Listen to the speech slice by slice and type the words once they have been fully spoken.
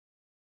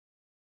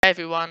Hey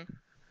everyone,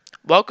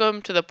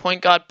 welcome to the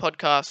Point Guard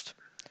Podcast.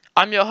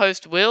 I'm your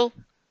host Will.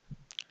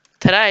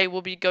 Today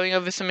we'll be going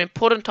over some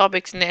important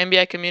topics in the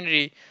NBA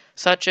community,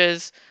 such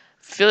as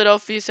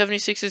Philadelphia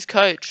 76ers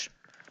coach,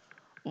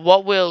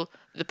 what will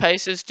the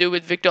Pacers do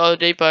with Victor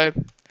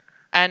Oladipo,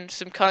 and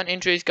some current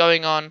injuries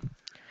going on,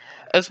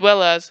 as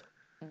well as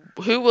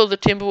who will the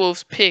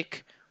Timberwolves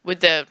pick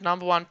with their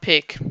number one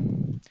pick.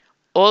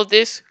 All of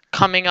this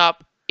coming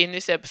up in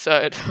this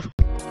episode.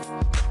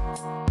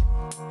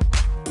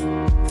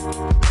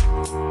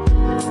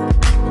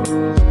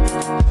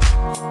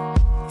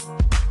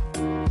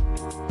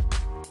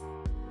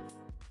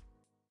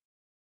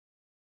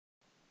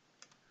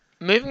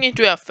 Moving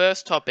into our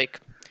first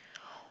topic,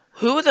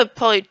 who are the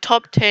probably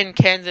top 10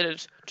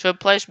 candidates to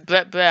replace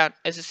Brett Brown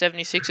as the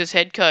 76ers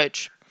head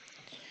coach?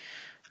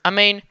 I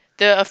mean,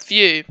 there are a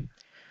few.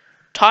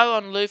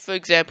 Tyronn Lue, for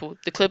example,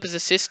 the Clippers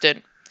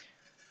assistant.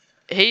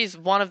 He's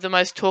one of the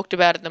most talked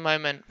about at the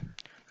moment.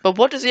 But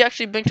what does he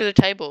actually bring to the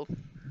table?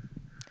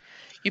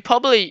 You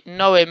probably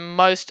know him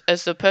most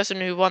as the coach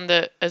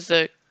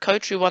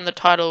who won the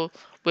title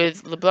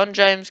with LeBron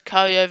James,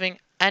 Kyrie Irving,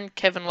 and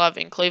Kevin Love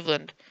in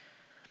Cleveland.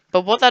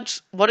 But what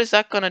is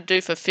that going to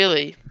do for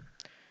Philly?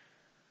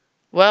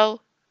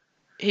 Well,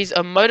 he's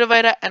a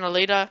motivator and a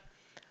leader,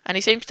 and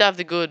he seems to have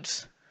the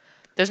goods.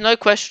 There's no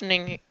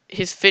questioning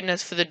his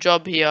fitness for the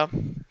job here.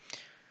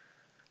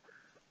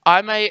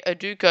 Ime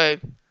Udoka,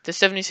 the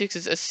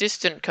 76ers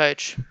assistant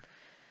coach.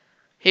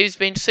 He's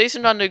been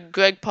seasoned under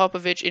Greg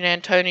Popovich in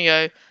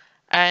Antonio,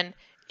 and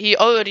he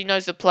already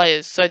knows the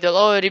players, so there'll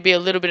already be a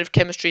little bit of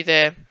chemistry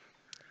there.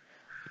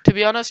 To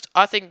be honest,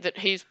 I think that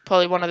he's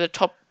probably one of the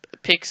top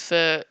picks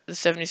for the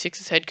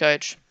 76ers head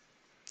coach.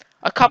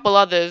 A couple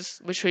others,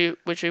 which we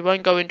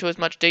won't go into as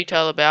much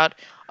detail about,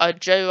 are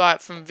Jay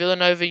Wright from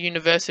Villanova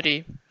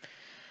University.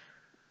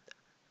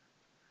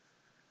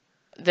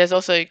 There's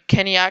also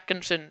Kenny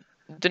Atkinson,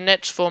 the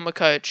Nets' former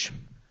coach.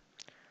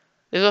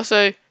 There's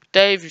also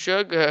Dave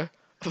Joerger,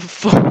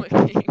 former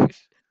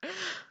Kings.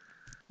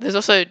 There's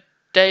also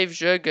Dave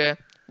Joerger,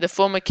 the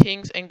former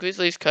Kings and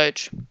Grizzlies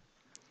coach.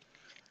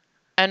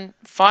 And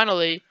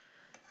finally,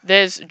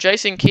 there's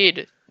Jason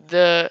Kidd,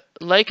 the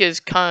Lakers'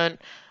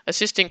 current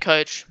assistant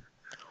coach.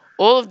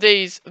 All of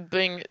these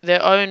bring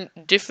their own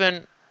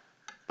different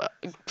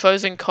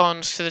pros and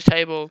cons to the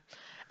table,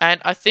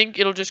 and I think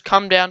it'll just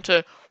come down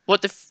to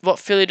what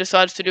Philly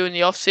decides to do in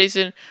the off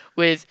season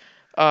with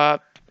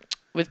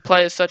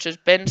players such as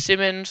Ben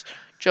Simmons,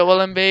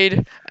 Joel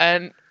Embiid,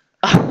 and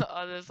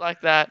others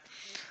like that.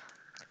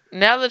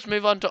 Now let's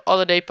move on to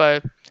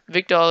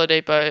Victor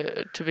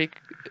Oladipo to be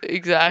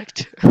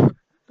exact.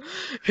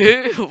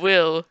 Who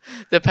will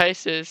the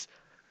Pacers?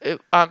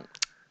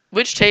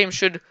 Which team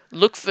should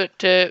look for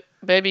to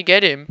maybe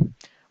get him?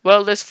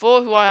 Well, there's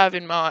four who I have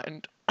in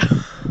mind.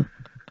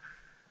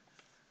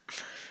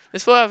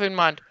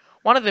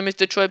 One of them is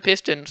Detroit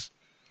Pistons.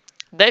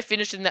 They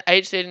finished in the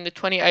 8th seed in the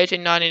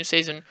 2018-19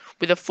 season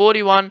with a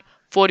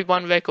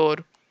 41-41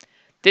 record.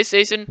 This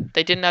season,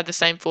 they didn't have the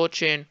same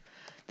fortune.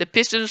 The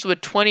Pistons were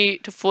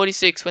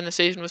 20-46 when the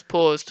season was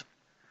paused.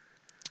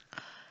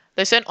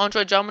 They sent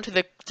Andre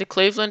Drummond to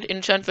Cleveland in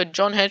return for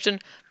John Henson,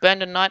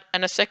 Brandon Knight,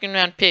 and a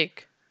second-round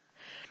pick.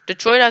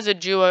 Detroit has a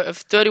duo of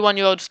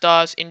 31-year-old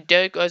stars in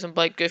Derrick Rose and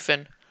Blake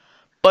Griffin.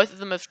 Both of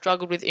them have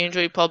struggled with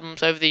injury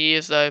problems over the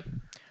years, though.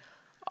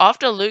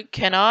 After Luke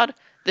Kennard,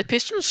 the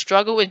Pistons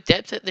struggle with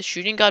depth at the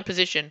shooting guard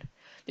position.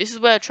 This is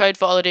where a trade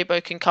for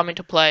Oladipo can come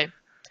into play.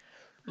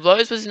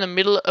 Rose was in the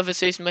middle of a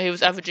season where he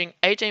was averaging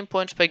 18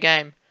 points per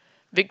game.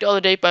 Victor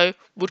Oladipo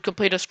would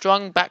complete a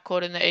strong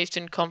backcourt in the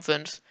Eastern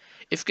Conference.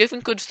 If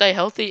Griffin could stay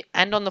healthy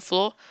and on the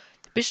floor,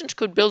 the Pistons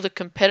could build a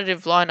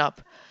competitive lineup.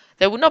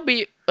 They would not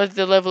be at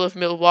the level of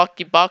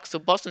Milwaukee Bucks or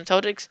Boston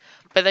Celtics,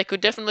 but they could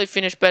definitely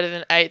finish better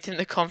than 8th in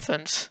the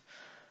conference.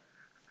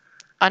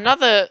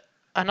 Another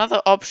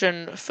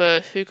option for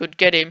who could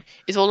get him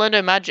is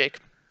Orlando Magic.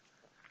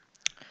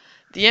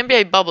 The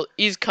NBA bubble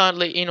is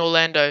currently in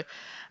Orlando,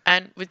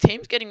 and with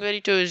teams getting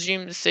ready to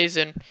resume the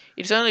season,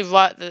 it's only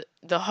right that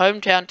the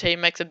hometown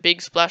team makes a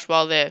big splash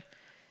while there.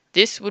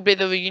 This would be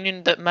the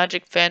reunion that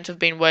Magic fans have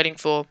been waiting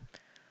for.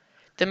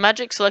 The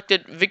Magic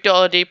selected Victor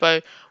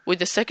Oladipo with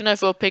the second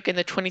overall pick in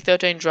the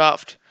 2013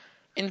 draft.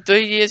 In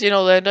 3 years in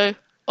Orlando,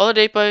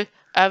 Oladipo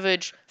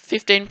averaged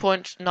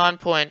 15.9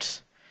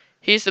 points.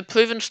 He is the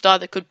proven star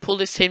that could pull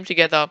this team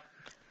together.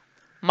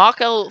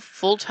 Markelle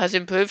Fultz has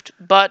improved,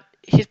 but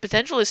his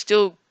potential is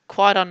still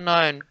quite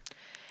unknown.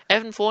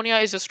 Evan Fournier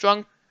is a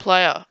strong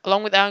player,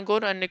 along with Aaron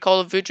Gordon and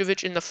Nikola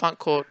Vucevic in the front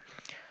court.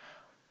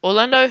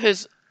 Orlando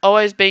has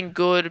always been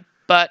good,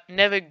 but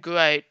never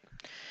great.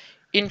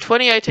 In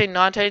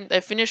 2018-19,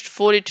 they finished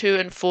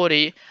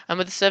 42-40 and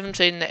were the 7th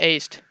seed in the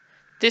East.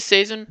 This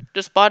season,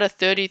 despite a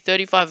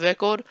 30-35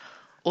 record,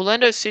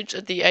 Orlando sits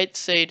at the 8th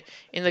seed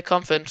in the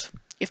conference.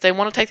 If they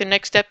want to take the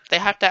next step, they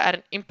have to add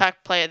an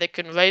impact player that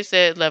can raise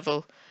their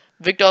level.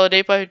 Victor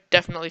Oladipo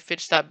definitely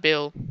fits that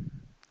bill.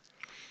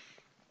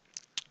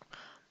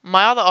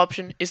 My other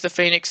option is the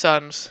Phoenix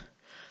Suns.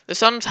 The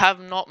Suns have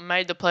not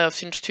made the playoffs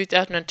since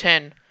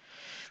 2010.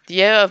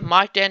 The era of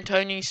Mike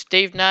D'Antoni,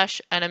 Steve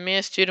Nash, and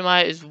Amir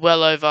Stoudemire is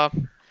well over.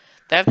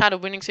 They haven't had a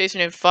winning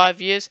season in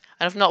 5 years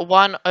and have not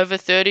won over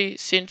 30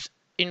 since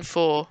in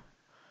 4.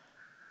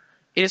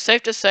 It is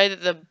safe to say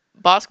that the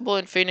basketball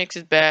in Phoenix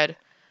is bad.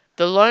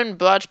 The lone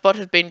bright spot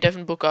has been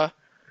Devin Booker.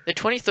 The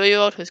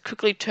 23-year-old has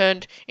quickly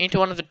turned into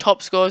one of the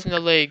top scorers in the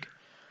league.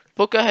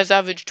 Booker has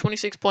averaged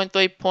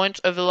 26.3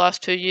 points over the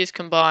last 2 years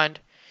combined.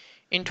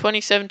 In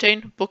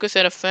 2017, Booker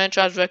set a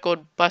franchise record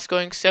by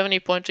scoring 70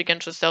 points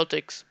against the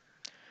Celtics.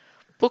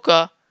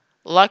 Booker,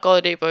 like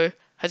Oladipo,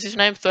 has his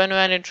name thrown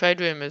around in trade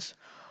rumors.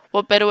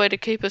 What better way to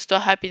keep a star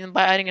happy than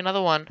by adding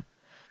another one?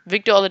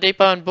 Victor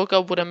Oladipo and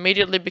Booker would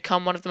immediately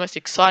become one of the most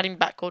exciting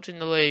backcourts in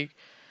the league.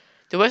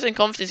 The Western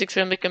Conference is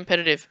extremely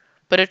competitive,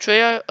 but a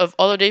trio of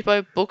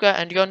Oladipo, Booker,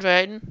 and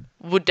DeAndre Ayton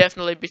would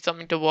definitely be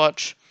something to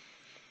watch.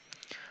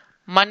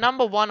 My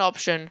number one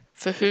option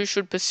for who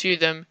should pursue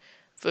Victor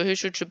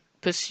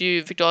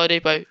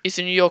Oladipo is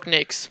the New York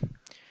Knicks.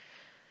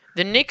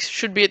 The Knicks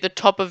should be at the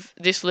top of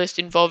this list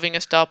involving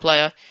a star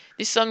player.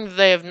 This is something that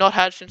they have not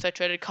had since they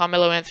traded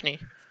Carmelo Anthony.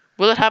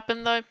 Will it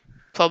happen though?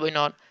 Probably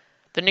not.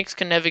 The Knicks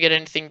can never get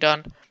anything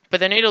done, but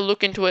they need to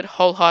look into it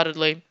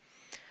wholeheartedly.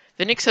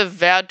 The Knicks have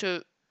vowed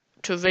to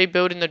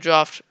rebuild in the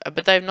draft,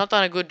 but they have not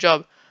done a good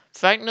job.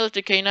 Frank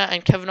Ntilikina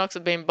and Kevin Knox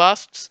have been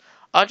busts.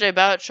 RJ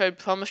Barrett showed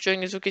promise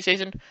during his rookie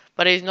season,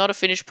 but he is not a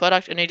finished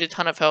product and needs a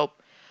ton of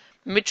help.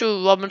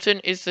 Mitchell Robinson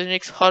is the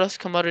Knicks' hottest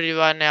commodity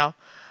right now.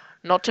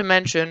 Not to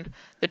mention,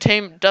 the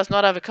team does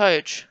not have a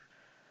coach.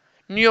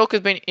 New York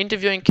has been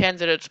interviewing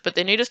candidates, but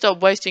they need to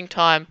stop wasting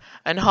time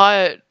and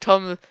hire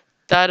Tom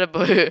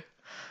Thibodeau.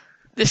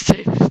 This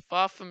team is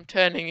far from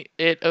turning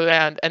it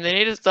around, and they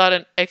need to start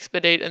an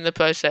expedite in the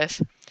process.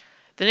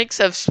 The Knicks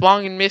have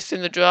swung and missed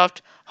in the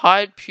draft,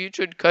 hired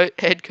putrid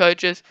head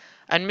coaches,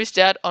 and missed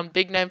out on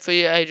big-name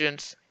free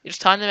agents. It's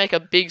time to make a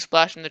big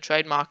splash in the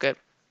trade market.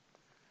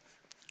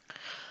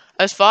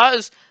 As far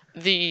as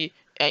the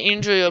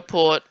injury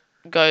report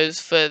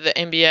goes for the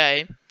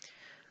NBA,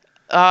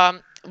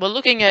 we're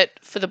looking at,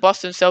 for the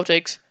Boston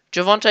Celtics,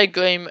 Javonte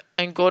Green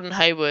and Gordon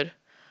Hayward.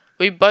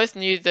 We both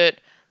knew that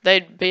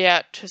they'd be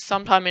out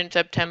sometime in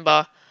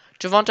September.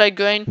 Javonte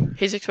Green,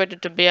 he's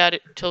expected to be out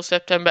till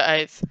September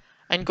 8th,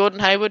 and Gordon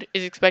Hayward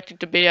is expected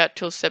to be out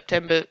till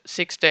September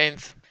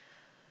 16th.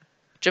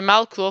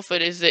 Jamal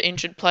Crawford is the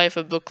injured player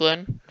for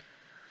Brooklyn.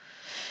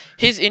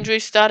 His injury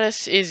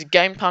status is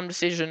game time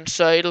decision,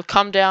 so it'll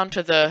come down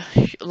to the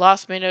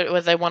last minute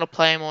whether they want to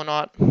play him or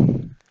not.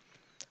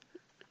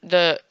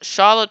 The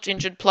Charlotte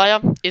injured player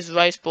is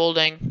Ray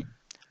Spalding.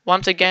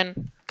 Once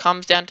again,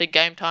 comes down to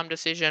game time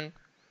decision.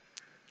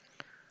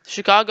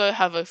 Chicago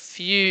have a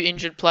few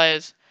injured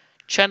players: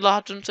 Chandler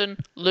Hutchinson,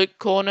 Luke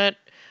Kornet,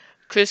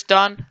 Chris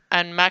Dunn,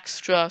 and Max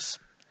Strus.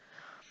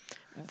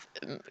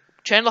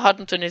 Chandler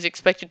Hutchinson is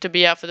expected to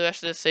be out for the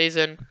rest of the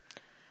season.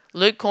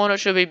 Luke Kornet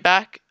should be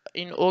back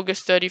in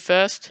August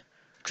 31st.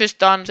 Chris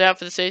Dunn's out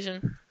for the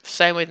season.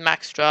 Same with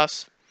Max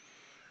Strus.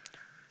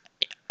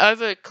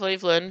 Over at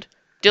Cleveland,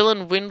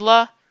 Dylan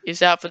Windler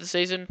is out for the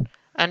season,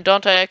 and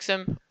Dante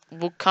Exum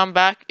will come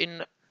back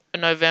in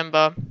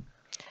November.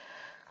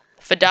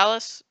 For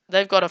Dallas,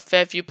 they've got a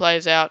fair few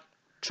players out: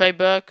 Trey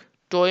Burke,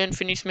 Dorian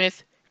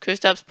Finney-Smith,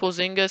 Kristaps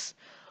Porzingis,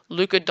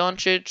 Luka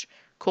Doncic,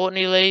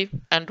 Courtney Lee,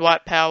 and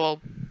Dwight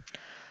Powell.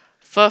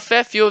 For a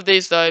fair few of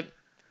these, though,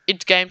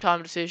 it's game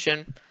time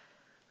decision.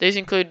 These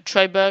include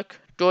Trey Burke,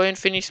 Dorian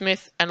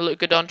Finney-Smith, and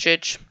Luka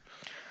Doncic.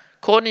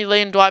 Courtney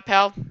Lee and Dwight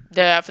Powell,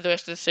 they're out for the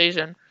rest of the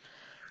season.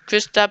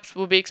 Kristaps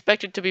will be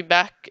expected to be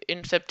back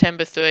in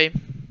September 3.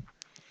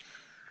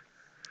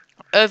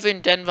 Over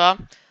in Denver,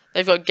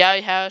 they've got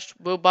Gary Harris,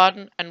 Will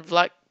Barton, and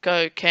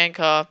Vlatko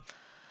Cancar.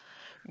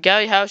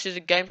 Gary Harris is a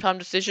game time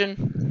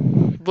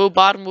decision. Will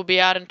Barton will be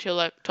out until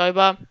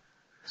October,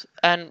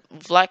 and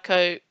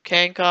Vlatko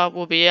Cancar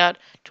will be out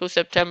till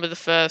September the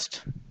 1st.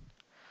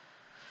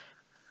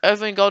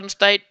 Over in Golden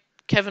State,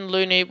 Kevin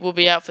Looney will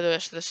be out for the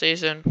rest of the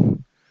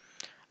season.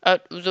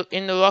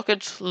 In the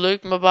Rockets,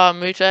 Luke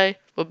Mbah-a-Moute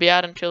will be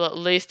out until at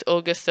least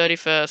August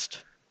 31st.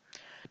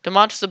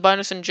 Domantas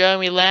Sabonis and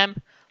Jeremy Lamb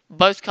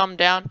both come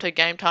down to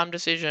game time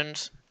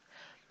decisions.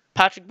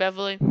 Patrick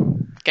Beverley,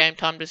 game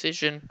time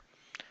decision.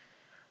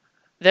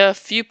 There are a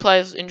few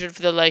players injured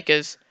for the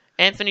Lakers: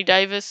 Anthony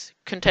Davis,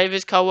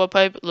 Kentavious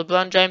Caldwell-Pope,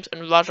 LeBron James,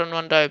 and Rajon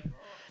Rondo,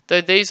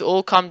 though these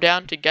all come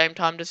down to game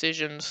time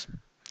decisions.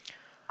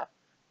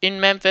 In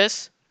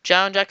Memphis,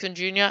 Jaren Jackson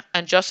Jr.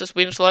 and Justice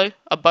Winslow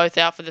are both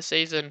out for the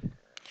season.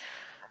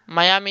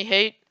 Miami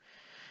Heat,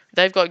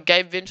 they've got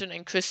Gabe Vincent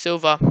and Chris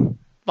Silva.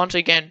 Once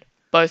again,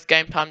 both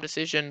game time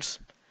decisions.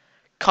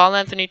 Karl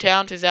Anthony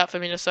Towns is out for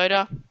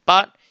Minnesota,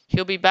 but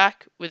he'll be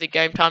back with a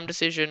game time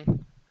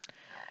decision.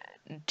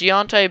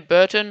 Deonte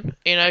Burton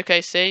in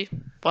OKC,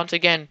 once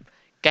again,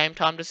 game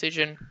time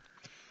decision.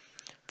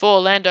 For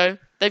Orlando,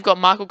 they've got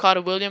Michael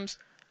Carter Williams,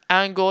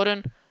 Aaron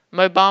Gordon,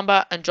 Mo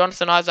Bamba, and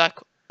Jonathan Isaac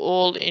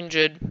all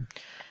injured.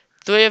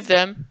 3 of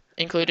them,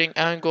 including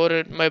Aaron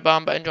Gordon, Mo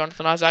Bamba, and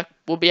Jonathan Isaac,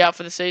 will be out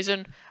for the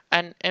season,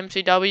 and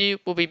MCW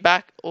will be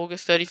back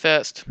August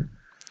 31st.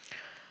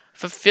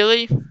 For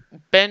Philly,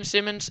 Ben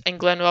Simmons and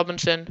Glenn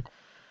Robinson,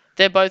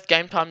 they're both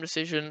game time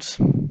decisions.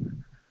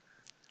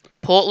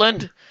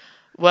 Portland,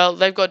 well,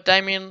 they've got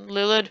Damian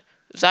Lillard,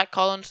 Zach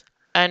Collins,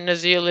 and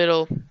Nazir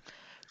Little.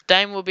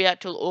 Dame will be out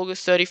till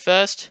August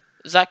 31st.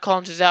 Zach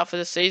Collins is out for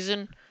the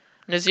season.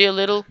 Nazir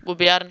Little will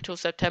be out until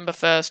September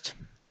 1st.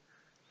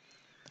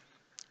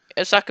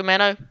 At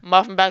Sacramento,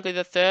 Marvin Bagley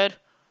III,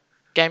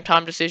 game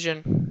time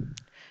decision.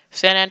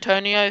 San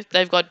Antonio,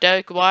 they've got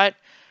Derek White,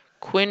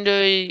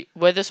 Quincy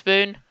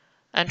Weatherspoon,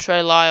 and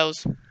Trey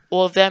Lyles.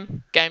 All of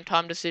them, game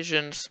time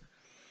decisions.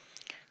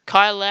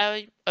 Kyle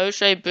Lowry,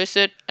 O'Shea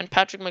Brissett, and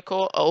Patrick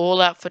McCaw are all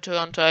out for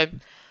Toronto.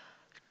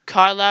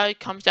 Kyle Lowry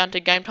comes down to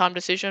game time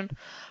decision,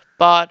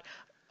 but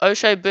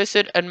O'Shea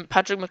Brissett and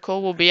Patrick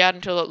McCaw will be out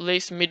until at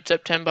least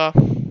mid-September.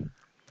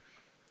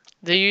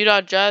 The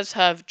Utah Jazz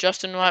have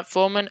Justin Wright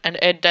Foreman and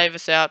Ed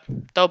Davis out.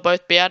 They'll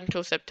both be out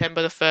until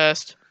September the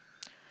 1st.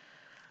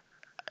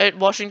 At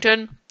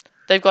Washington,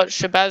 they've got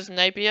Shabazz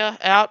Napier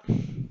out.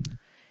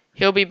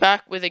 He'll be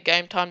back with a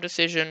game time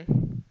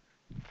decision.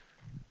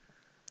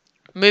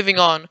 Moving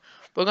on,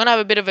 we're going to have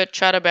a bit of a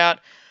chat about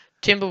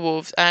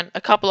Timberwolves and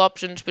a couple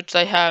options which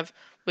they have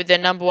with their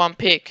number 1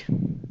 pick.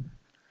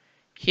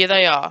 Here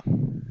they are.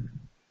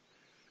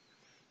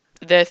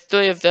 There's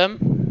 3 of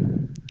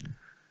them.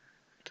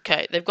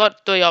 Okay, they've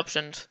got 3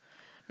 options.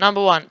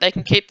 Number 1, they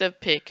can keep their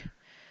pick.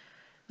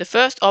 The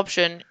first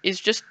option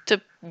is just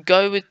to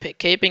go with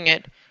keeping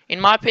it. In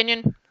my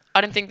opinion, I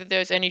don't think that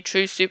there's any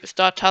true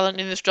superstar talent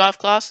in this draft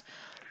class,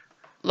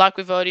 like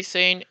we've already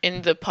seen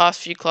in the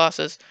past few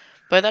classes.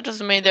 But that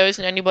doesn't mean there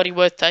isn't anybody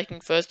worth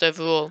taking first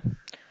overall.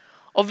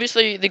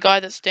 Obviously, the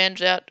guy that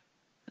stands out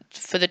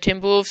for the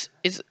Timberwolves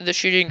is the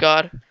shooting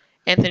guard,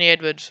 Anthony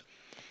Edwards,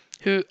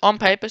 who on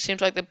paper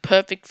seems like the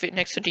perfect fit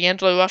next to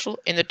D'Angelo Russell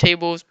in the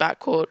T-Wolves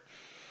backcourt.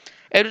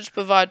 Edwards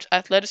provides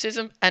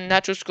athleticism and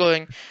natural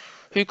scoring,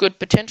 who could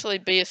potentially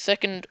be a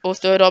second or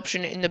third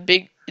option in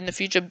the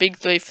future big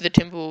 3 for the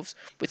Timberwolves,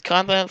 with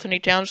Karl Anthony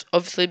Towns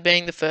obviously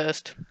being the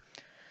first.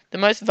 The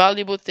most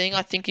valuable thing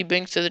I think he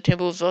brings to the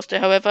Timberwolves roster,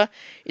 however,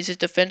 is his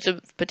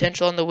defensive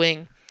potential on the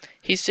wing.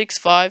 He's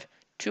 6'5",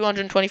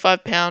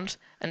 225 pounds,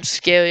 and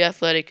scary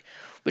athletic,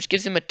 which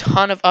gives him a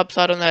ton of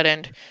upside on that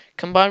end.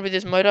 Combined with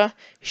his motor,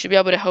 he should be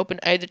able to help and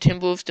aid the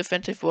Timberwolves'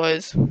 defensive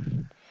woes.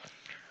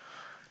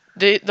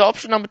 The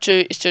option number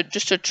 2 is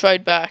to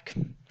trade back.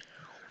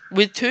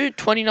 With 2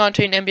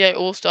 2019 NBA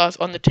All-Stars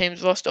on the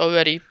team's roster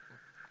already,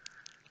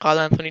 Karl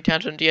Anthony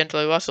Towns and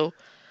D'Angelo Russell,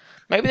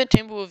 maybe the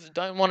Timberwolves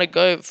don't want to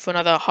go for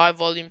another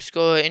high-volume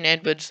scorer in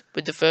Edwards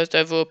with the first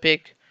overall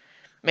pick.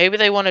 Maybe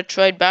they want to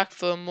trade back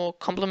for a more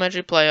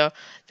complementary player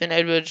than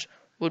Edwards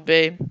would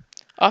be.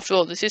 After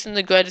all, this isn't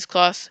the greatest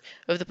class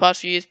of the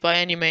past few years by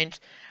any means,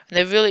 and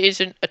there really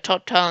isn't a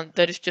top talent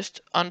that is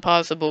just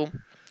unpassable.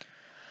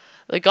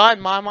 The guy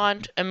in my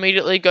mind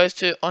immediately goes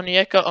to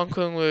Onyeka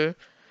Okongwu,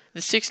 the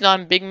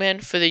 6'9" big man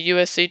for the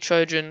USC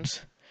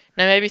Trojans.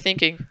 Now you may be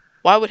thinking,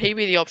 why would he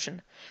be the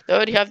option? They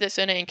already have their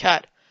center in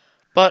Cat.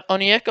 But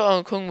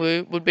Onyeka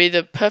Okongwu would be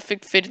the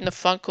perfect fit in the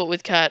front court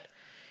with Cat.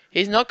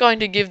 He's not going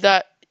to give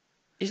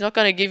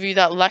you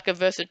that lack of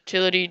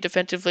versatility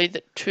defensively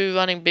that 2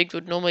 running bigs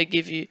would normally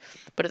give you.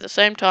 But at the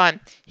same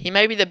time, he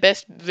may be the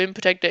best rim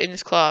protector in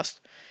this class.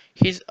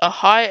 He's a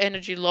high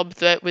energy lob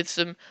threat with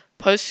some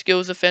post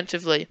skills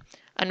offensively.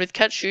 And with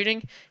Cat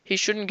shooting, he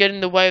shouldn't get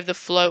in the way of the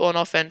flow on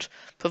offense,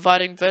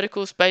 providing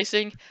vertical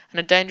spacing and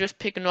a dangerous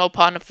pick and roll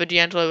partner for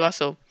D'Angelo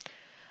Russell.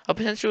 A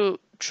potential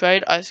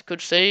trade I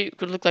could see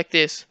could look like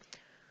this.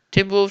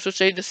 Timberwolves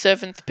receive the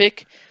 7th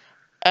pick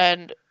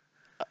and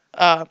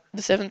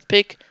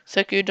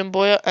Sekou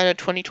Doumbouya and a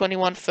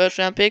 2021 first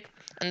round pick,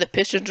 and the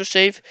Pistons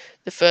receive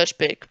the 1st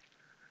pick.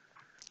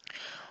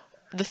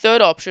 The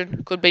third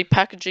option could be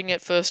packaging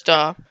it for a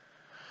star.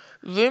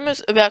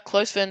 Rumours about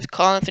close friends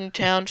Karl Anthony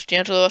Towns,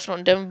 D'Angelo Russell,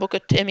 and Devin Booker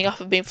teaming up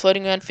have been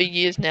floating around for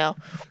years now,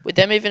 with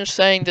them even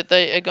saying that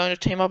they are going to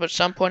team up at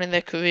some point in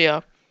their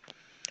career.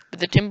 With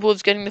the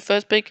Timberwolves getting the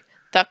 1st pick,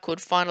 that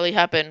could finally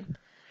happen.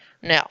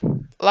 Now,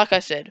 like I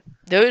said,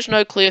 there is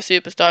no clear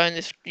superstar in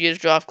this year's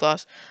draft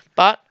class,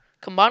 but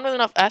combined with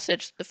enough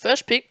assets, the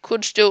 1st pick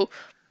could still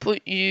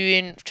put you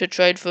in to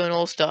trade for an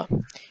all-star.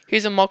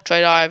 Here's a mock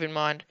trade I have in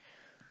mind.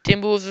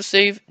 Timberwolves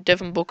receive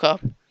Devin Booker.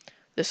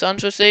 The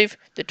Suns receive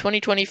the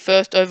 2020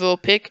 first overall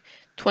pick,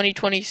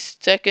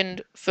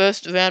 2022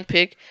 first round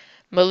pick,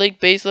 Malik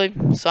Beasley,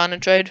 sign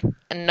and trade,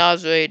 and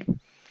Naz Reid.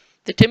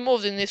 The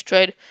Timberwolves in this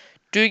trade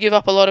do give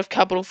up a lot of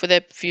capital for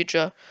their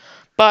future,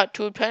 but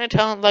to obtain a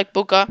talent like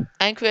Booker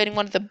and creating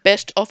one of the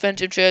best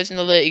offensive trios in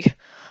the league,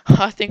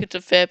 I think it's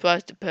a fair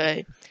price to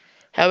pay.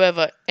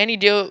 However, any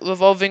deal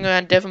revolving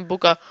around Devin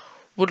Booker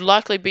would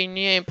likely be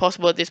near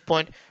impossible at this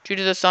point due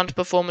to the Suns'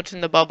 performance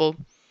in the bubble.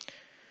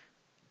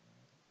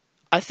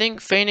 I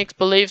think Phoenix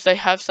believes they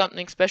have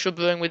something special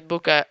brewing with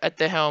Booker at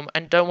the helm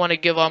and don't want to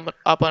give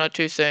up on it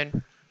too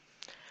soon.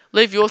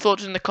 Leave your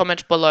thoughts in the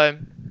comments below.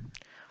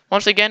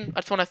 Once again,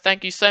 I just want to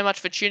thank you so much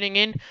for tuning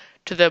in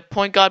to the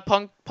Point Guard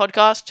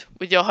podcast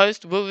with your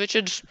host, Will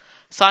Richards,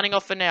 signing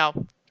off for now.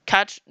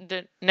 Catch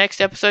the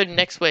next episode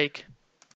next week.